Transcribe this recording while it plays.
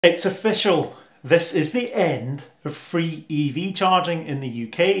It's official. This is the end of free EV charging in the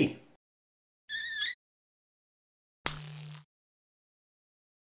UK.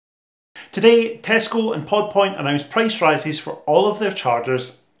 Today, Tesco and Pod Point announced price rises for all of their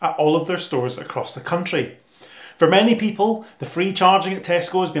chargers at all of their stores across the country. For many people, the free charging at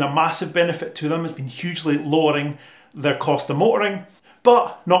Tesco has been a massive benefit to them. It's been hugely lowering their cost of motoring,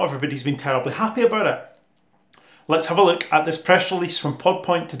 but not everybody's been terribly happy about it. Let's have a look at this press release from Pod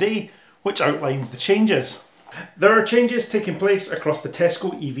Point today, which outlines the changes. There are changes taking place across the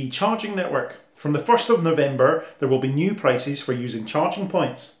Tesco EV charging network. From the 1st of November, there will be new prices for using charging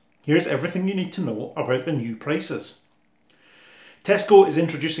points. Here's everything you need to know about the new prices. Tesco is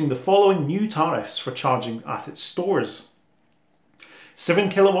introducing the following new tariffs for charging at its stores. 7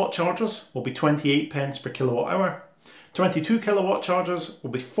 kilowatt chargers will be 28 pence per kilowatt hour. 22 kilowatt chargers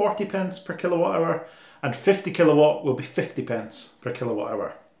will be 40 pence per kilowatt hour, and 50 kilowatt will be 50 pence per kilowatt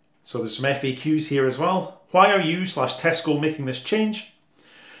hour. So there's some FAQs here as well. Why are you/Tesco making this change?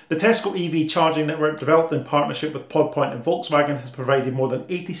 The Tesco EV charging network, developed in partnership with Pod Point and Volkswagen, has provided more than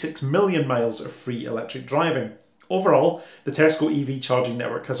 86 million miles of free electric driving. Overall, the Tesco EV charging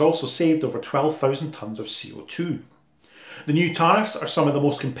network has also saved over 12,000 tonnes of CO2. The new tariffs are some of the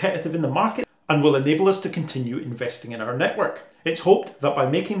most competitive in the market and will enable us to continue investing in our network. It's hoped that by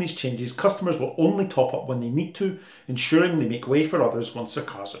making these changes, customers will only top up when they need to, ensuring they make way for others once their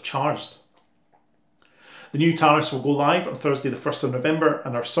cars are charged. The new tariffs will go live on Thursday the 1st of November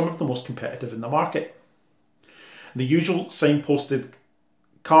and are some of the most competitive in the market. The usual signposted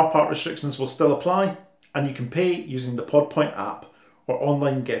car park restrictions will still apply, and you can pay using the Pod Point app or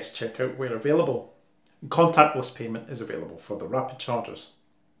online guest checkout where available. Contactless payment is available for the rapid chargers.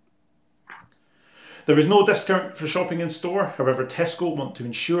 There is no discount for shopping in store. However, Tesco want to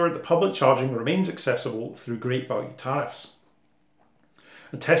ensure that public charging remains accessible through great value tariffs.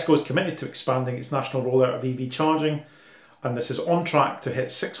 And Tesco is committed to expanding its national rollout of EV charging, and this is on track to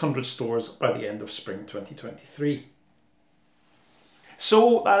hit 600 stores by the end of spring 2023.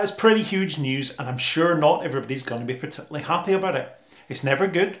 So that is pretty huge news, and I'm sure not everybody's going to be particularly happy about it. It's never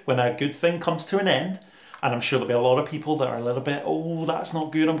good when a good thing comes to an end, and I'm sure there'll be a lot of people that are a little bit, oh, that's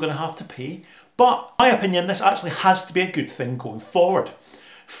not good, I'm going to have to pay. But in my opinion, this actually has to be a good thing going forward.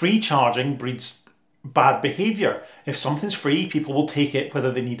 Free charging breeds bad behaviour. If something's free, people will take it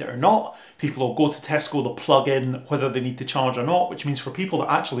whether they need it or not. People will go to Tesco, they'll plug in whether they need to charge or not, which means for people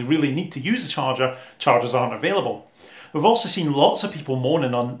that actually really need to use a charger, chargers aren't available. We've also seen lots of people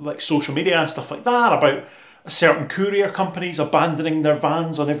moaning on like social media and stuff like that about certain courier companies abandoning their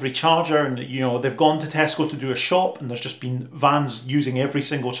vans on every charger, and they've gone to Tesco to do a shop and there's just been vans using every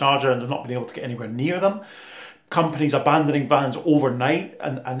single charger and they've not been able to get anywhere near them. Companies abandoning vans overnight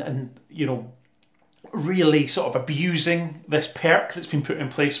and really sort of abusing this perk that's been put in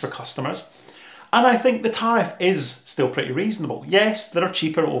place for customers. And I think the tariff is still pretty reasonable. Yes, there are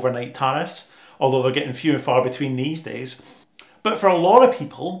cheaper overnight tariffs, although they're getting few and far between these days. But for a lot of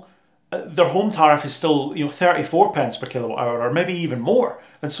people, their home tariff is still 34 pence per kilowatt hour, or maybe even more.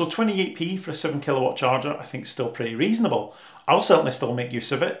 And so 28p for a 7 kilowatt charger I think is still pretty reasonable. I'll certainly still make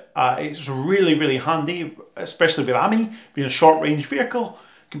use of it. It's really, really handy, especially with AMI, being a short range vehicle.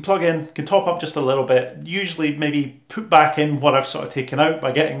 You can plug in, can top up just a little bit, usually maybe put back in what I've sort of taken out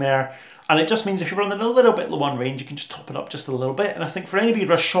by getting there. And it just means if you're running a little bit low on range, you can just top it up just a little bit. And I think for anybody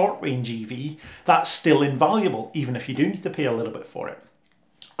with a short range EV, that's still invaluable, even if you do need to pay a little bit for it.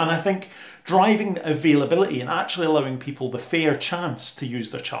 And I think driving availability and actually allowing people the fair chance to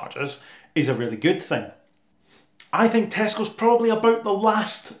use their chargers is a really good thing. I think Tesco's probably about the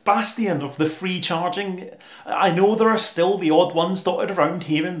last bastion of the free charging. I know there are still the odd ones dotted around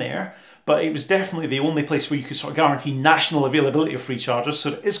here and there, but it was definitely the only place where you could sort of guarantee national availability of free chargers,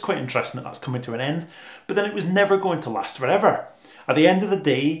 so it is quite interesting that that's coming to an end. But then it was never going to last forever. At the end of the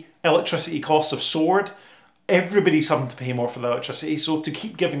day, electricity costs have soared. Everybody's having to pay more for the electricity, so to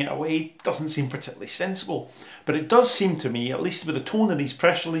keep giving it away doesn't seem particularly sensible. But it does seem to me, at least with the tone of these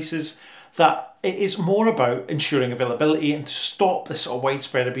press releases, that it is more about ensuring availability and to stop this sort of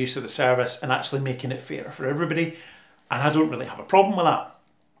widespread abuse of the service and actually making it fairer for everybody. And I don't really have a problem with that.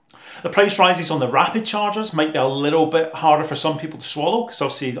 The price rises on the rapid chargers might be a little bit harder for some people to swallow, because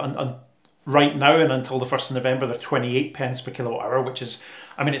obviously right now and until the 1st of November they're 28 pence per kilowatt hour, which is,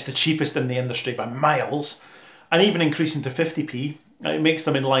 I mean, it's the cheapest in the industry by miles. And even increasing to 50p, it makes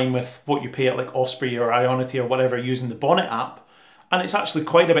them in line with what you pay at like Osprey or Ionity or whatever using the Bonnet app. And it's actually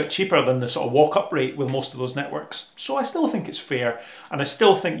quite a bit cheaper than the sort of walk-up rate with most of those networks. So I still think it's fair, and I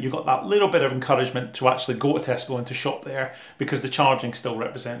still think you've got that little bit of encouragement to actually go to Tesco and to shop there, because the charging still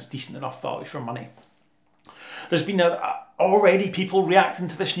represents decent enough value for money. There's been a already people reacting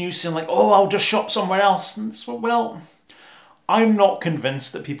to this news saying like, oh, I'll just shop somewhere else. And so, well, I'm not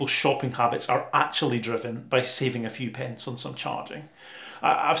convinced that people's shopping habits are actually driven by saving a few pence on some charging.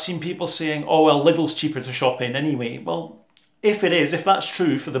 I've seen people saying, oh, well, Lidl's cheaper to shop in anyway. Well, if it is, if that's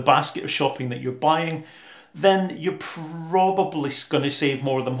true for the basket of shopping that you're buying, then you're probably going to save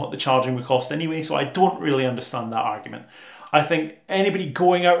more than what the charging would cost anyway. So I don't really understand that argument. I think anybody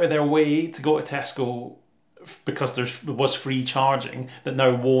going out of their way to go to Tesco because there was free charging that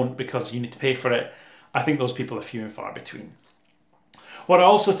now won't because you need to pay for it, I think those people are few and far between. What I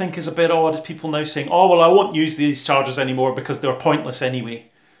also think is a bit odd is people now saying, oh, well, I won't use these chargers anymore because they're pointless anyway.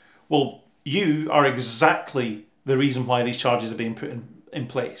 Well, you are exactly the reason why these charges are being put in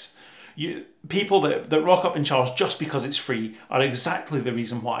place. People that rock up in charge just because it's free are exactly the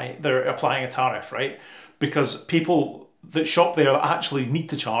reason why they're applying a tariff, right? Because people that shop there that actually need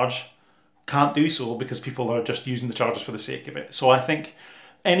to charge can't do so because people are just using the chargers for the sake of it. So I think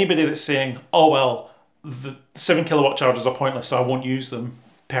anybody that's saying, oh, well, the 7 kilowatt chargers are pointless, so I won't use them,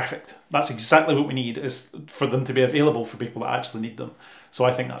 perfect. That's exactly what we need, is for them to be available for people that actually need them. So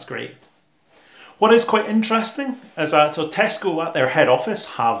I think that's great. What is quite interesting is that so Tesco at their head office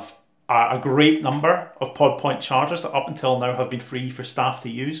have a great number of Pod Point chargers that up until now have been free for staff to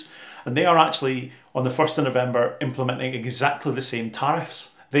use. And they are actually, on the 1st of November, implementing exactly the same tariffs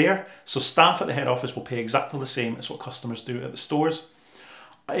there. So staff at the head office will pay exactly the same as what customers do at the stores.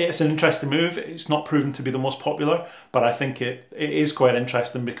 It's an interesting move. It's not proven to be the most popular, but I think it is quite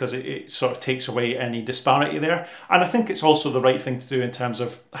interesting because it sort of takes away any disparity there. And I think it's also the right thing to do in terms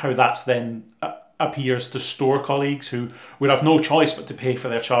of how that's then appears to store colleagues who would have no choice but to pay for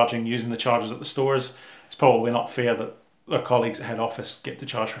their charging using the chargers at the stores. It's probably not fair that their colleagues at head office get to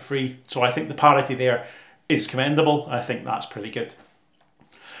charge for free. So I think the parity there is commendable. I think that's pretty good.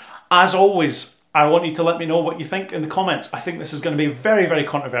 As always, I want you to let me know what you think in the comments. I think this is going to be very, very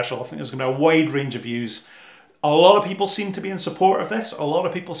controversial. I think there's going to be a wide range of views. A lot of people seem to be in support of this. A lot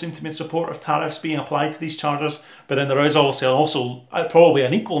of people seem to be in support of tariffs being applied to these chargers. But then there is also probably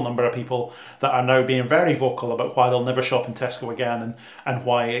an equal number of people that are now being very vocal about why they'll never shop in Tesco again and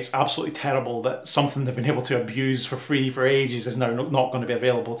why it's absolutely terrible that something they've been able to abuse for free for ages is now not going to be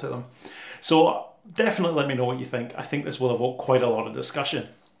available to them. So definitely let me know what you think. I think this will evoke quite a lot of discussion.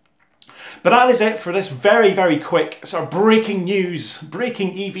 But that is it for this very, very quick sort of breaking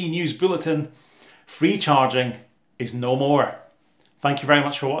EV news bulletin. Free charging is no more. Thank you very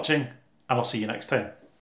much for watching, and I'll see you next time.